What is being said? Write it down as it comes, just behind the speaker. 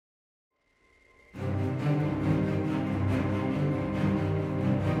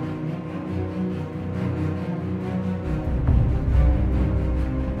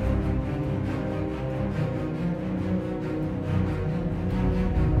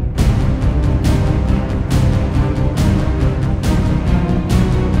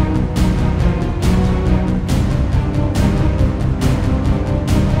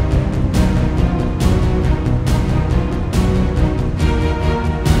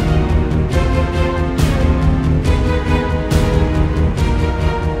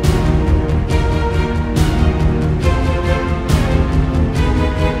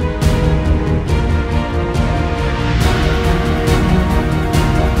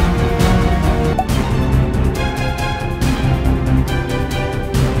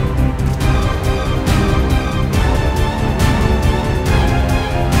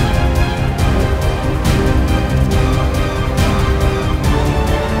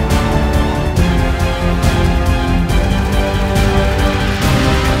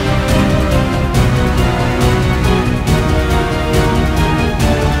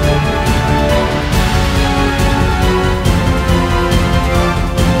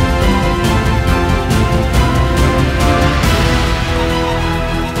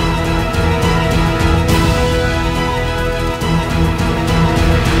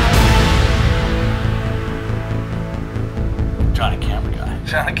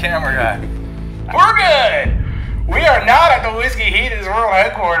John the camera guy. We're good! We are not at the Whiskey Heathens World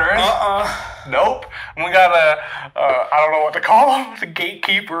Headquarters. Nope. We got I don't know what to call him, the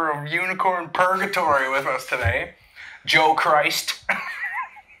gatekeeper of Unicorn Purgatory with us today. Joe Christ.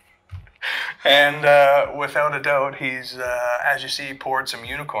 And without a doubt, he's, as you see, poured some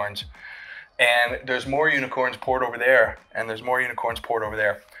unicorns. And there's more unicorns poured over there. And there's more unicorns poured over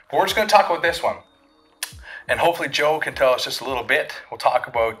there. But we're just going to talk about this one. And hopefully Joe can tell us just a little bit. We'll talk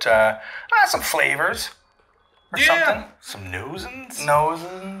about some flavors or something. Some nosins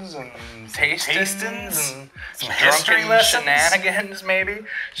and tastings and some history lessons. Shenanigans maybe.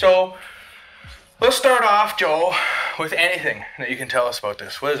 So let's start off, Joe, with anything that you can tell us about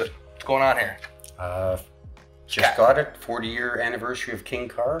this. What is it? What's going on here? Just got it. 40-year anniversary of King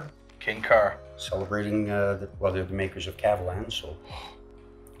Car. King Car. Celebrating, they're the makers of Kavalan, so.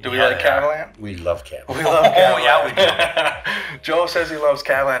 Do we like Kavalan? We love Kavalan. We love Kavalan. Oh, yeah, we do. Joe says he loves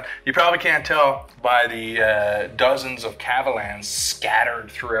Kavalan. You probably can't tell by the dozens of Kavalans scattered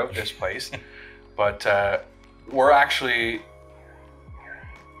throughout this place. But we're actually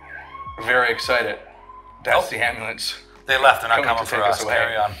very excited. That's the ambulance. They left. They're not coming for us.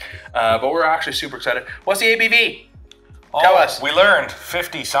 Carry on. But we're actually super excited. What's the ABV? Tell us. We learned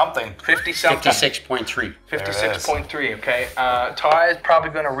 50-something. 50-something. 56.3. 56.3, okay. Ty is probably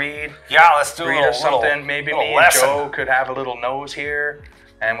going to read. Yeah, let's do a little something. Maybe me and Joe could have a little nose here,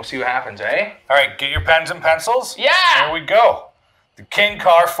 and we'll see what happens, eh? All right, get your pens and pencils. Yeah! Here we go. The King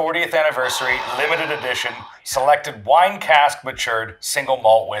Car 40th Anniversary Limited Edition Selected Wine Cask Matured Single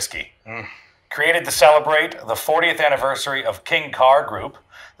Malt Whiskey. Created to celebrate the 40th anniversary of King Car Group,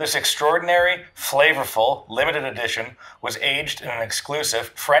 this extraordinary, flavorful, limited edition was aged in an exclusive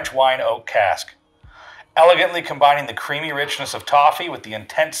French wine oak cask, elegantly combining the creamy richness of toffee with the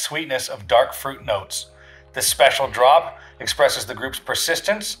intense sweetness of dark fruit notes. This special drop expresses the group's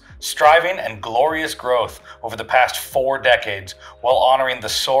persistence, striving, and glorious growth over the past 4 decades while honoring the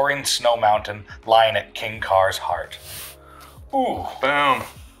soaring snow mountain lying at King Car's heart. Ooh, boom.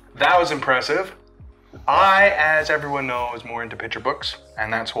 That was impressive. I, as everyone knows, more into picture books,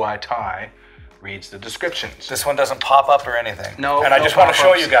 and that's why Ty reads the descriptions. This one doesn't pop up or anything. No, and I just want to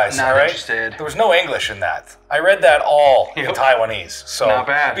show you guys, not all right? interested. There was no English in that. I read that all in Taiwanese, so not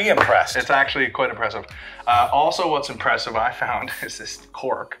bad. Be impressed. It's actually quite impressive. Also, what's impressive I found is this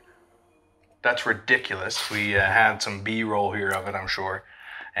cork. That's ridiculous. We had some B-roll here of it, I'm sure.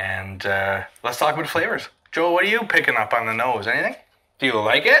 And let's talk about the flavors. Joe, what are you picking up on the nose? Anything? Do you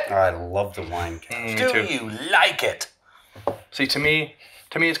like it? I love the wine cask. Do you like it? See, to me,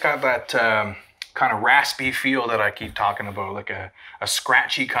 it's got that kind of raspy feel that I keep talking about, like a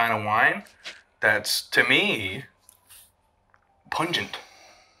scratchy kind of wine. That's, to me, pungent.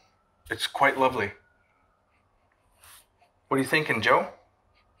 It's quite lovely. What are you thinking, Joe?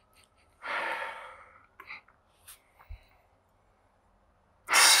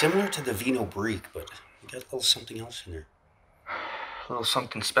 Similar to the Vino Brique, but you got a little something else in there. A little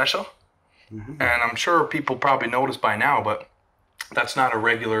something special. And I'm sure people probably noticed by now, but that's not a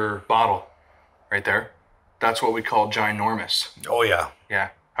regular bottle right there. That's what we call ginormous. Oh, yeah. Yeah.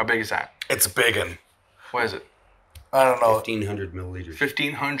 How big is that? It's big and... What is it? I don't know. 1,500 milliliters.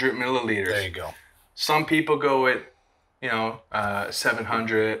 1,500 milliliters. There you go. Some people go with,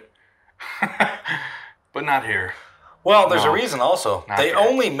 700. But not here. Well, there's a reason also. Not They here.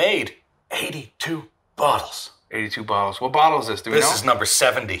 only made 82 bottles. 82 bottles. What bottle is this? Do we know? This is number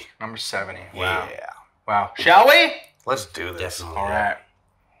 70. Number 70. Wow. Yeah. Wow. Shall we? Let's do this. Definitely. All right.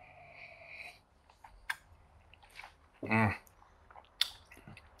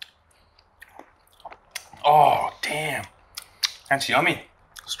 Oh, damn. That's yummy.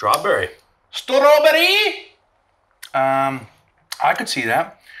 Strawberry. Strawberry? I could see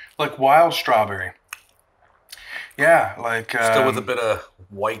that. Like wild strawberry. Yeah, like... Still with a bit of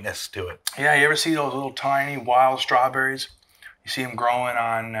whiteness to it. Yeah, you ever see those little tiny wild strawberries? You see them growing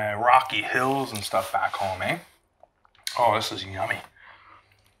on rocky hills and stuff back home, eh? Oh, this is yummy.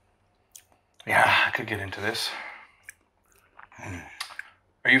 Yeah, I could get into this.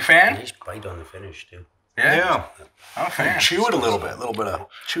 Are you a fan? Nice bite on the finish, too. Yeah. I'm a fan. Chew it a little bit of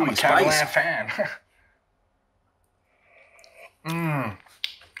chewy I'm a spice. Kavalan fan.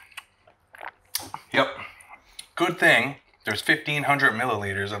 Yep. Good thing there's 1,500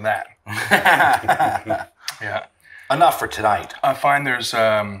 milliliters of that. Yeah. Enough for tonight. I find there's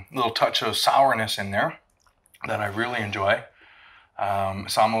a little touch of sourness in there that I really enjoy.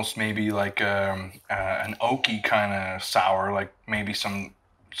 It's almost maybe like an oaky kind of sour, like maybe some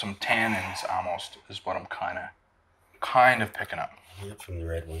tannins almost is what I'm kind of picking up. Yep, from the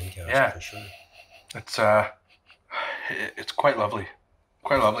red wine cask, Yeah. for sure. It's quite lovely.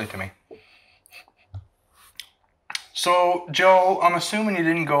 quite lovely to me. So, Joe, I'm assuming you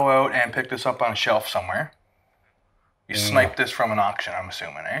didn't go out and pick this up on a shelf somewhere. You sniped this from an auction, I'm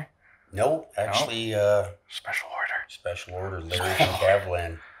assuming, eh? No, actually, Special order. special order, Larry from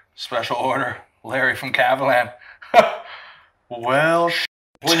Kavalan. Special order. Larry from Kavalan. Well,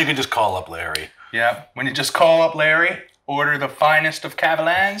 When you can just call up Larry. yeah. When you just call up Larry, order the finest of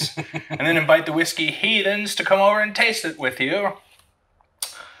Kavalans, and then invite the whiskey heathens to come over and taste it with you.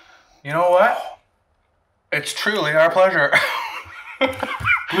 You know what? It's truly our pleasure. Do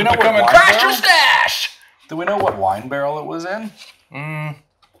we know Come and crash your stash! Do we know what wine barrel it was in?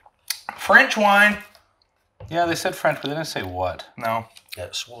 French wine. Yeah, they said French, but they didn't say what. No. Yeah,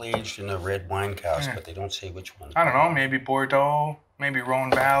 it's well aged in a red wine cask, but they don't say which one. I don't know. Maybe Bordeaux. Maybe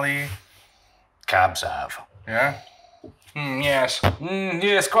Rhone Valley. Cab Sav. Yeah. Yes.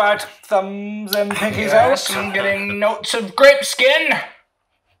 Yes, quite. Thumbs and pinkies Yes, out. I'm getting notes of grape skin.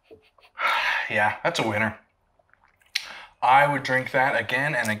 Yeah, that's a winner. I would drink that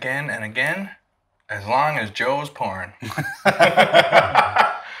again and again and again, as long as Joe's pouring.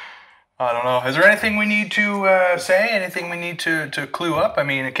 I don't know. Is there anything we need to say? Anything we need to clue up? I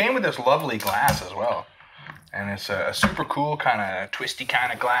mean, it came with this lovely glass as well. And it's a super cool kind of twisty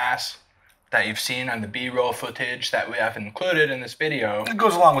kind of glass that you've seen on the B-roll footage that we have included in this video. It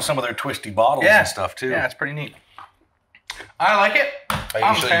goes along with some of their twisty bottles and stuff, too. Yeah, it's pretty neat. I like it.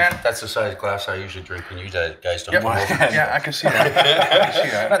 I'm a fan. That's the size glass I usually drink when you guys don't. Yep. Yeah, I can see that. I can see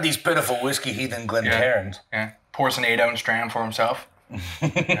that. Not these pitiful whiskey heathen Glencairns. Yeah. Pours an 8-ounce dram for himself.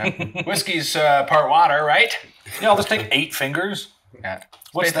 Yeah. Whiskey's part water, right? Yeah, I'll just take 8 fingers. Yeah.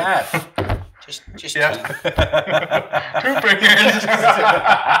 What's that? Just Yeah. two. 2 fingers.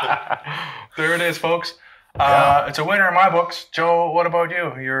 There it is, folks. It's a winner in my books. Joe, what about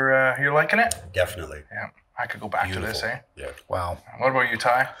you? You're liking it? Definitely. Yeah. I could go back to this, eh? Yeah. Wow. What about you,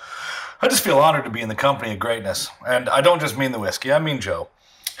 Ty? I just feel honored to be in the company of greatness. And I don't just mean the whiskey, I mean Joe.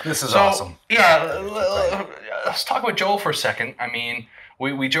 This is awesome. Yeah, let's talk about Joel for a second. I mean,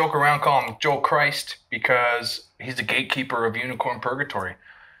 we joke around, call him Joel Christ, because he's the gatekeeper of unicorn purgatory.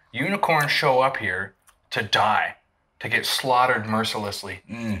 Unicorns show up here to die, to get slaughtered mercilessly.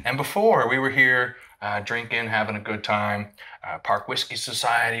 And before, we were here drinking, having a good time. Park Whiskey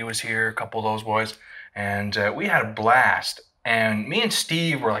Society was here, a couple of those boys. And we had a blast. And me and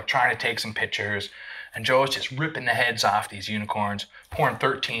Steve were like trying to take some pictures. And Joe was just ripping the heads off these unicorns, pouring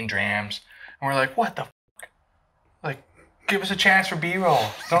 13 drams. And we're like, what the f***? Like, give us a chance for B-roll.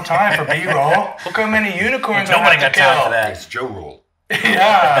 There's no time for B-roll. Look how many unicorns I Nobody have got to time kill. for that. It's Joe roll.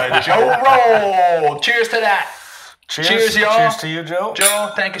 Yeah, Joe roll. Cheers to that. Cheers, y'all. Cheers to you, Joe.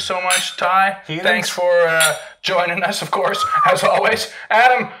 Joe, thank you so much. Ty, Heathens. thanks for joining us, of course, as always.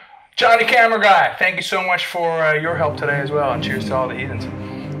 Adam, Johnny Camera Guy, thank you so much for your help today as well. And cheers to all the heathens.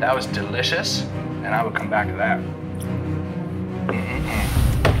 That was delicious, and I would come back to that.